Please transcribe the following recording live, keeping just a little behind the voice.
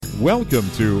Welcome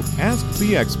to Ask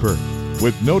the Expert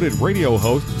with noted radio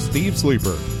host Steve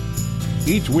Sleeper.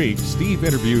 Each week, Steve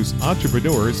interviews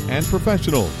entrepreneurs and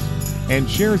professionals and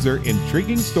shares their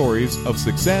intriguing stories of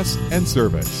success and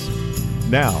service.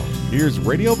 Now, here's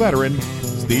radio veteran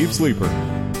Steve Sleeper.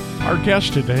 Our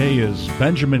guest today is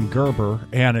Benjamin Gerber,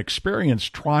 an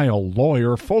experienced trial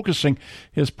lawyer focusing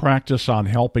his practice on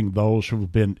helping those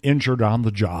who've been injured on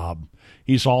the job.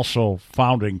 He's also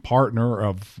founding partner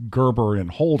of Gerber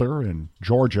and Holder in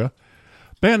Georgia.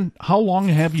 Ben, how long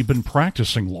have you been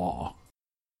practicing law?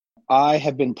 I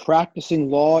have been practicing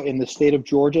law in the state of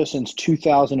Georgia since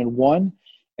 2001,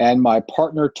 and my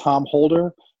partner, Tom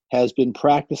Holder, has been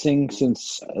practicing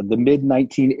since the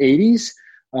mid-1980s.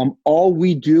 All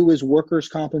we do is workers'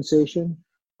 compensation.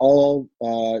 All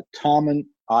Tom and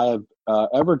I have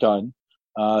ever done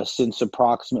since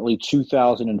approximately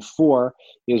 2004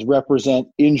 is represent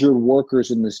injured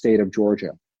workers in the state of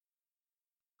Georgia.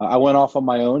 I went off on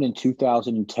my own in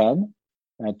 2010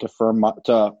 to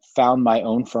found my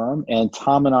own firm, and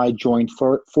Tom and I joined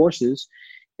forces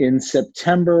in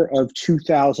September of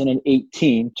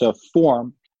 2018 to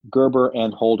form Gerber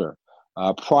and Holder.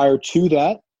 Prior to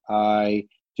that, I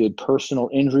did personal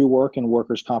injury work and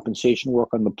workers' compensation work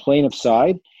on the plaintiff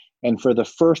side. And for the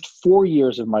first 4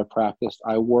 years of my practice,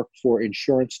 I worked for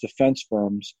insurance defense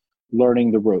firms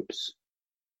learning the ropes.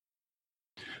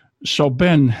 So,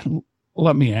 Ben,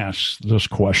 let me ask this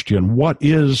question. What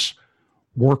is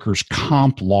workers'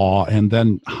 comp law, and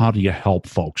then how do you help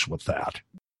folks with that?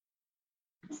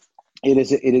 It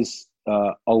is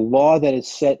a law that is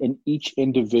set in each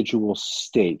individual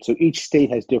state. So each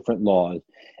state has different laws.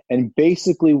 And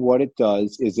basically what it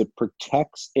does is it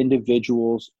protects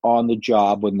individuals on the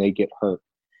job when they get hurt.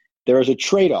 There is a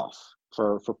trade-off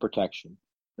for protection.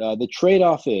 The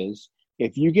trade-off is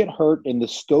if you get hurt in the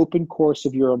scope and course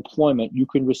of your employment, you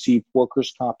can receive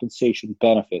workers' compensation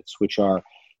benefits, which are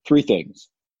three things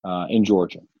in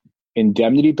Georgia.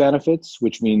 Indemnity benefits,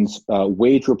 which means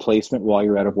wage replacement while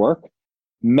you're out of work,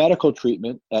 medical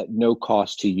treatment at no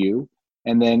cost to you,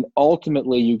 and then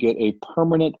ultimately you get a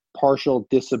permanent partial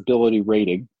disability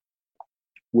rating,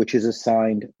 which is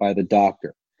assigned by the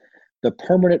doctor. The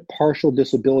permanent partial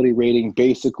disability rating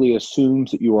basically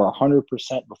assumes that you are 100%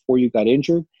 before you got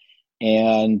injured,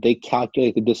 and they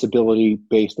calculate the disability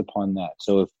based upon that.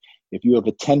 So if you have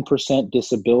a 10%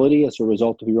 disability as a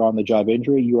result of your on-the-job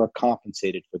injury, you are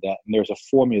compensated for that. And there's a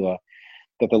formula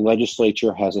that the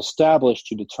legislature has established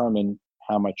to determine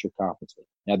how much you're compensated.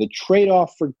 Now, the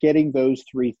trade-off for getting those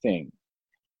three things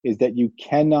is that you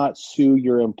cannot sue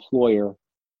your employer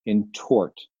in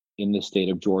tort in the state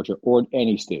of Georgia or in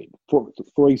any state.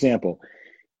 For example,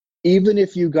 even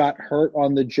if you got hurt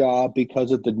on the job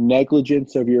because of the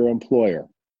negligence of your employer,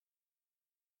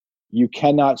 you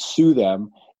cannot sue them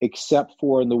except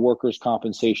for in the workers'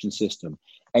 compensation system.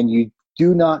 And you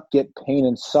do not get pain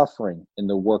and suffering in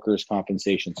the workers'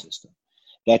 compensation system.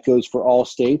 That goes for all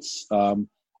states.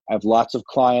 I have lots of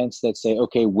clients that say,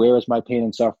 okay, where is my pain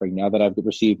and suffering? Now that I've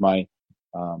received my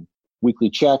weekly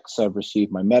checks, I've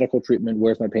received my medical treatment,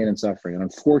 where's my pain and suffering? And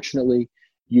unfortunately,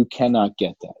 you cannot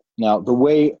get that. Now, the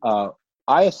way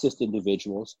I assist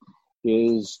individuals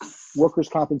is workers'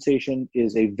 compensation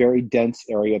is a very dense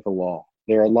area of the law.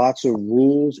 There are lots of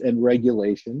rules and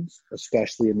regulations,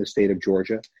 especially in the state of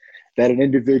Georgia, that an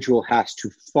individual has to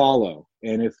follow.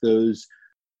 And if those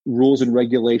rules and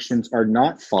regulations are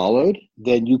not followed,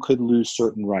 then you could lose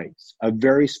certain rights. A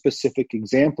very specific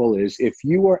example is if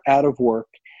you are out of work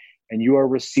and you are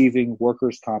receiving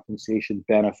workers' compensation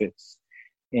benefits,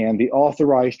 and the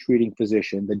authorized treating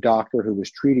physician, the doctor who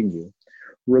was treating you,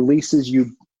 releases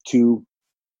you to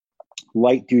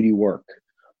light duty work.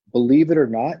 Believe it or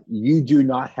not, you do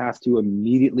not have to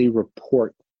immediately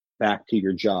report back to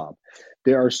your job.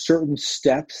 There are certain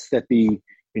steps that the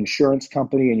insurance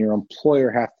company and your employer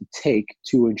have to take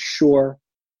to ensure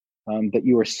that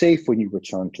you are safe when you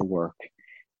return to work.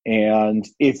 And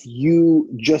if you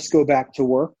just go back to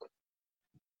work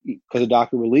because the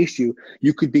doctor released you,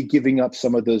 you could be giving up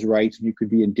some of those rights, and you could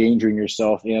be endangering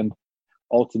yourself and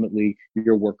ultimately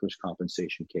your workers'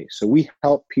 compensation case. So we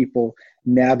help people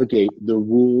navigate the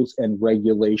rules and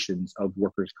regulations of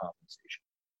workers' compensation.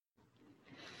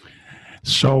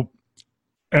 So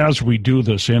as we do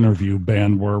this interview,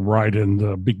 Ben, we're right in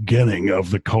the beginning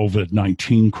of the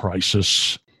COVID-19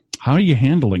 crisis. How are you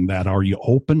handling that? Are you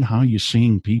open? How are you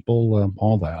seeing people?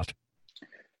 All that.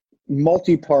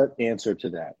 Multi-part answer to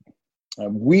that.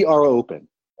 We are open.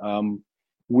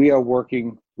 We are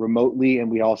working remotely, and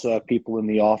we also have people in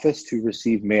the office to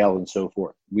receive mail and so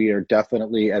forth. We are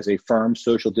definitely, as a firm,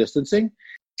 social distancing.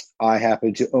 I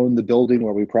happen to own the building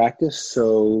where we practice,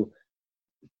 so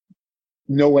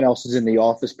no one else is in the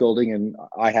office building, and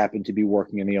I happen to be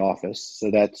working in the office.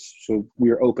 So we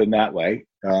are open that way.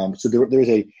 So there's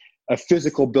a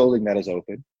physical building that is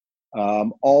open.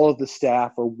 All of the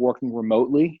staff are working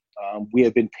remotely. We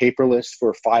have been paperless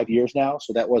for 5 years now,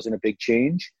 so that wasn't a big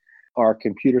change. Our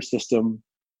computer system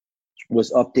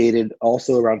was updated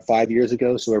also around 5 years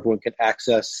ago, so everyone can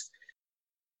access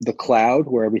the cloud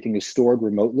where everything is stored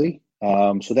remotely.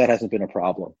 So that hasn't been a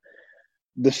problem.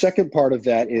 The second part of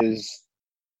that is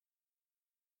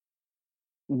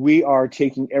we are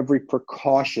taking every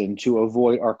precaution to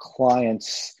avoid our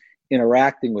clients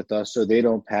interacting with us so they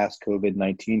don't pass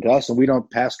COVID-19 to us, and we don't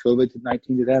pass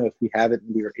COVID-19 to them if we have it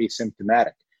and we are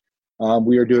asymptomatic.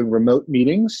 We are doing remote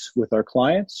meetings with our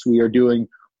clients. We are doing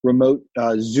remote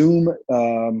Zoom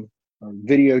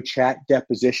video chat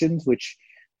depositions, which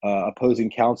opposing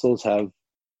counsels have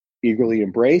eagerly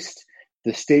embraced.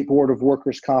 The State Board of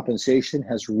Workers' Compensation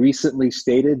has recently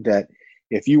stated that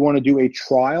if you want to do a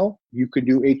trial, you could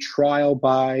do a trial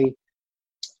by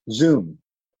Zoom.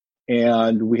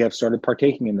 And we have started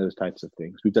partaking in those types of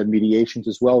things. We've done mediations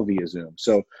as well via Zoom.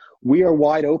 So we are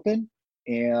wide open,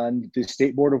 and the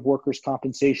State Board of Workers'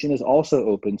 Compensation is also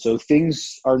open. So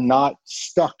things are not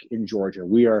stuck in Georgia.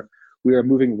 We are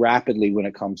moving rapidly when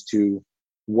it comes to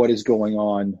what is going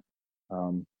on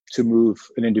to move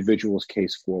an individual's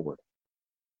case forward.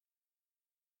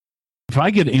 If I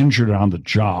get injured on the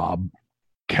job,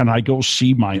 can I go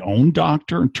see my own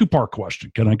doctor? And two-part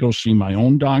question. Can I go see my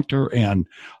own doctor? And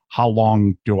how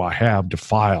long do I have to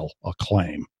file a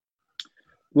claim?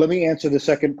 Let me answer the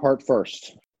second part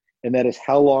first. And that is,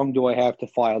 how long do I have to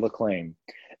file a claim?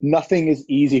 Nothing is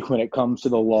easy when it comes to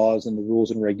the laws and the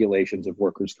rules and regulations of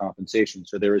workers' compensation.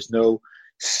 So there is no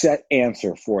set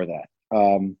answer for that.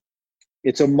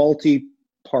 It's a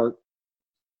multi-part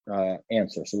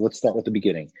answer. So let's start with the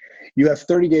beginning. You have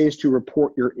 30 days to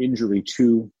report your injury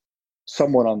to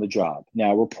someone on the job.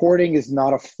 Now, reporting is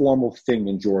not a formal thing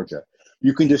in Georgia.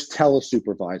 You can just tell a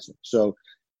supervisor. So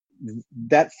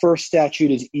that first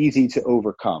statute is easy to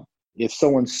overcome. If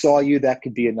someone saw you, that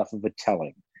could be enough of a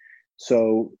telling.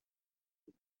 So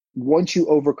once you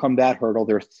overcome that hurdle,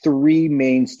 there are three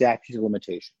main statute of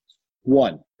limitations.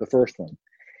 The first one,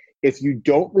 if you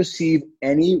don't receive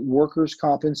any workers'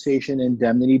 compensation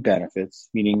indemnity benefits,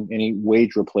 meaning any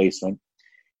wage replacement,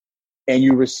 and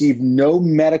you receive no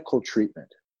medical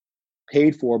treatment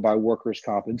paid for by workers'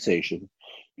 compensation,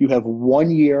 you have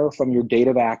 1 year from your date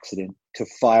of accident to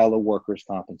file a workers'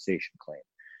 compensation claim.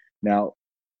 Now,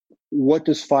 what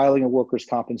does filing a workers'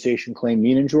 compensation claim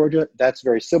mean in Georgia? That's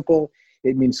very simple.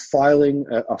 It means filing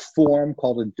a form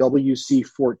called a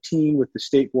WC-14 with the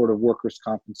State Board of Workers'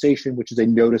 Compensation, which is a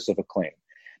notice of a claim.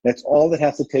 That's all that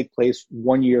has to take place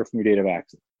 1 year from your date of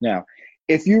accident. Now,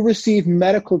 if you receive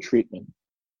medical treatment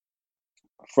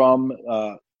from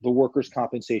the workers'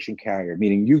 compensation carrier,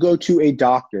 meaning you go to a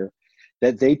doctor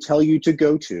that they tell you to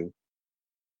go to,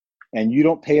 and you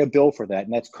don't pay a bill for that,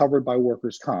 and that's covered by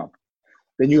workers' comp,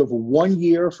 then you have 1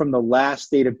 year from the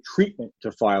last date of treatment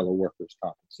to file a workers'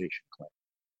 compensation claim.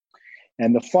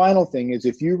 And the final thing is,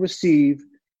 if you receive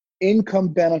income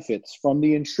benefits from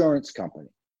the insurance company,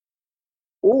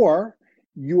 or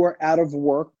you are out of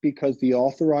work because the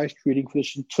authorized treating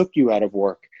physician took you out of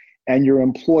work and your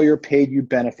employer paid you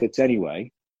benefits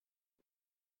anyway,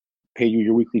 paid you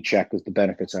your weekly check is the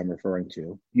benefits I'm referring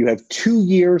to, you have 2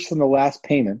 years from the last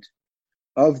payment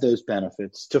of those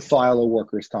benefits to file a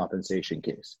workers' compensation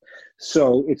case.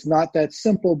 So it's not that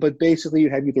simple, but basically you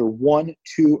have either 1,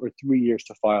 2, or 3 years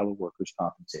to file a workers'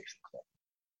 compensation claim.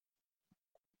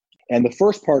 And the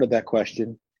first part of that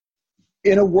question,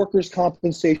 in a workers'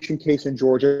 compensation case in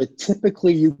Georgia,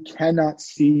 typically you cannot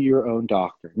see your own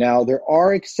doctor. Now, there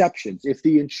are exceptions. If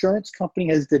the insurance company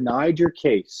has denied your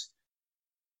case,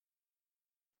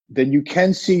 then you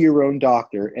can see your own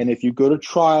doctor. And if you go to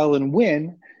trial and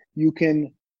win, you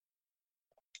can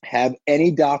have any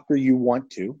doctor you want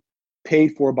to,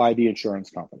 paid for by the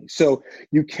insurance company. So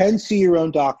you can see your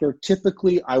own doctor.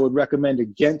 Typically, I would recommend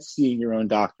against seeing your own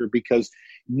doctor because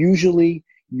usually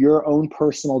your own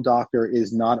personal doctor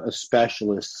is not a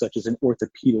specialist, such as an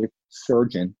orthopedic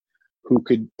surgeon, who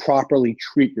could properly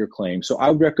treat your claim. So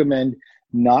I would recommend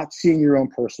not seeing your own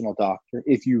personal doctor.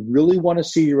 If you really want to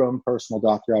see your own personal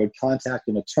doctor, I would contact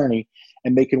an attorney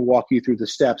and they can walk you through the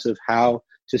steps of how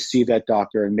to see that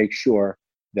doctor and make sure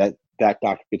that that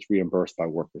doctor gets reimbursed by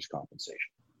workers' compensation.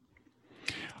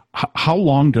 How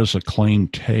long does a claim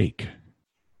take?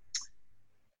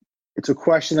 It's a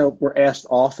question that we're asked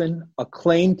often. A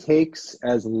claim takes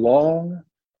as long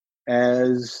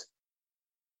as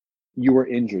you were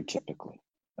injured, typically.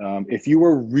 If you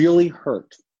were really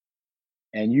hurt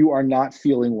and you are not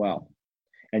feeling well,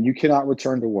 and you cannot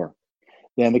return to work,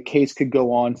 then the case could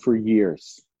go on for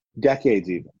years, decades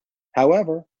even.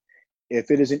 However, if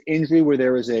it is an injury where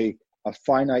there is a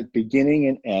finite beginning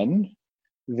and end,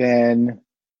 then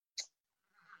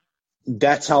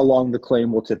that's how long the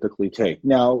claim will typically take.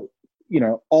 Now,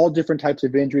 all different types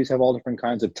of injuries have all different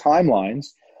kinds of timelines,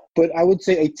 but I would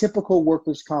say a typical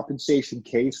workers' compensation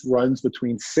case runs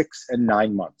between 6 and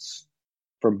 9 months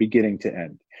from beginning to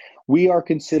end. We are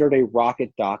considered a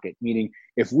rocket docket, meaning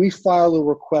if we file a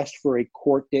request for a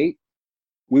court date,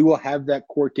 we will have that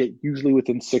court date usually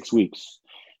within 6 weeks.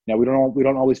 Now, we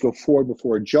don't always go forward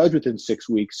before a judge within 6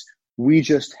 weeks. We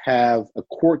just have a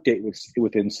court date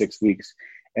within 6 weeks.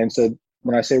 And so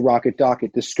when I say rocket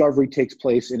docket, discovery takes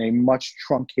place in a much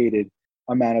truncated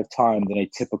amount of time than a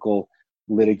typical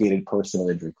litigated personal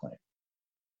injury claim.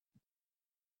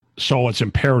 So it's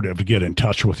imperative to get in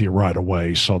touch with you right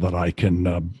away so that I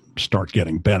can start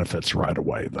getting benefits right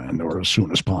away then, or as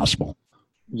soon as possible.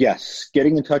 Yes.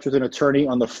 Getting in touch with an attorney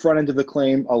on the front end of the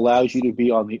claim allows you to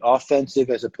be on the offensive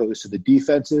as opposed to the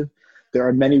defensive. There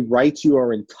are many rights you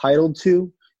are entitled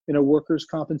to in a workers'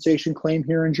 compensation claim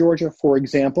here in Georgia. For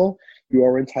example, you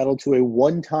are entitled to a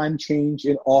one-time change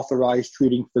in authorized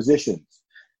treating physicians.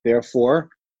 Therefore,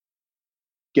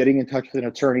 getting in touch with an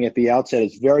attorney at the outset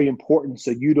is very important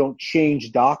so you don't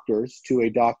change doctors to a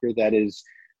doctor that is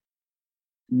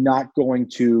not going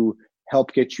to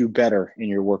help get you better in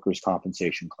your workers'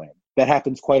 compensation claim. That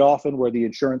happens quite often where the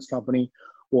insurance company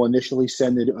will initially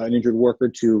send an injured worker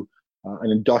to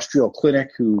an industrial clinic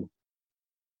who,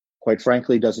 quite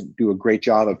frankly, doesn't do a great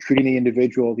job of treating the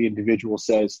individual. The individual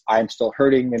says, I'm still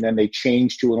hurting, and then they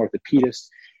change to an orthopedist,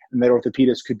 and that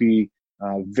orthopedist could be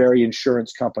very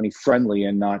insurance company friendly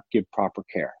and not give proper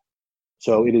care.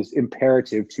 So it is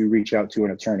imperative to reach out to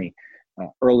an attorney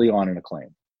early on in a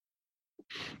claim.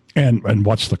 And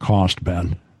what's the cost,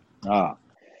 Ben?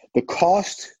 The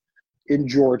cost in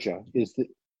Georgia is that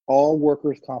all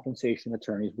workers' compensation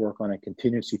attorneys work on a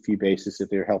contingency fee basis if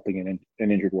they're helping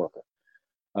an injured worker.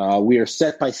 We are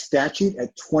set by statute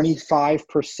at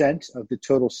 25% of the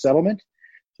total settlement.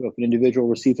 So if an individual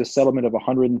receives a settlement of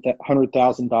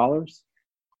 $100,000,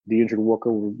 the injured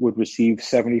worker would receive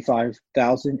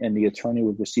 $75,000 and the attorney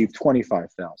would receive $25,000.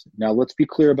 Now, let's be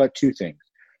clear about two things.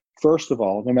 First of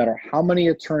all, no matter how many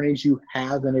attorneys you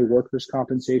have in a workers'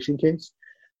 compensation case,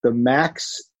 the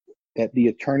max that the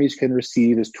attorneys can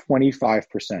receive is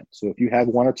 25%. So if you have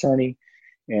one attorney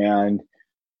and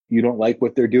you don't like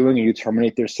what they're doing and you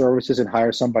terminate their services and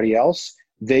hire somebody else,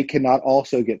 they cannot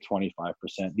also get 25%.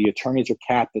 The attorneys are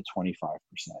capped at 25%.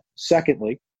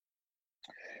 Secondly,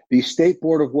 the State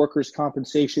Board of Workers'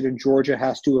 Compensation in Georgia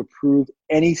has to approve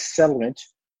any settlement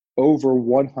over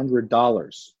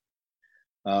 $100,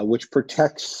 which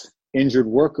protects injured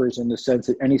workers in the sense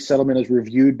that any settlement is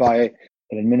reviewed by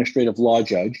an administrative law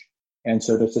judge. And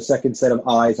so there's a second set of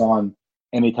eyes on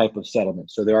any type of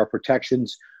settlement. So there are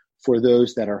protections for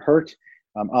those that are hurt.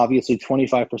 Obviously,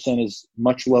 25% is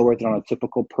much lower than on a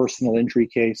typical personal injury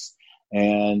case,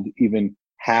 and even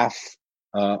half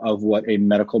of what a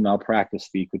medical malpractice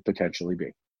fee could potentially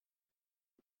be.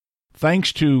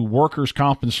 Thanks to workers'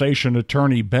 compensation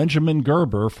attorney Benjamin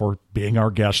Gerber for being our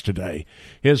guest today.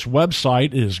 His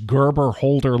website is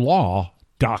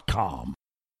gerberholderlaw.com.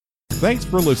 Thanks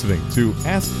for listening to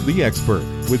Ask the Expert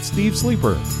with Steve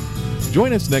Sleeper.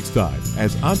 Join us next time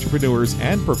as entrepreneurs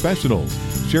and professionals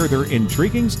share their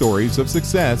intriguing stories of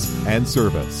success and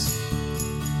service.